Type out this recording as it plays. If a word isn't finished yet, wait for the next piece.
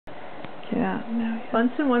Yeah. No.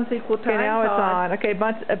 Bunsen once equal time. Okay, now it's Todd. on. Okay,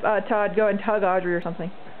 Todd, go ahead and hug Audrey or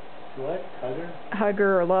something. What? Hugger? Hug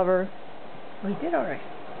her or love her. We did all right.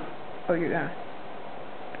 Oh, you're gonna.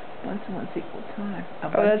 Bunsen once equal time.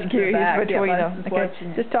 Oh, that's cute. He's between them. Okay,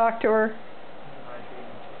 just talk to her.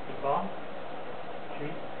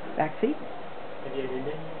 Back seat.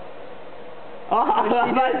 Oh,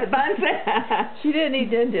 Bunsen. She didn't eat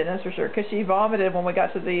din din, that's for sure, because she vomited when we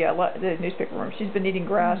got to the newspaper room. She's been eating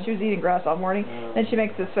grass. She was eating grass all morning. Then she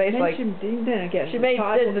makes this face like she made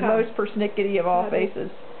the most persnickety of all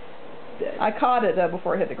faces. I caught it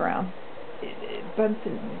before it hit the ground.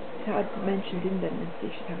 Bunsen. Todd mentioned din din.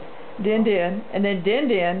 Din din, and then din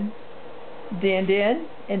din, din din,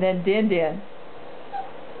 and then din din.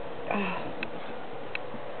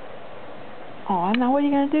 Oh, now what are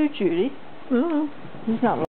you gonna do, Judy? He's not.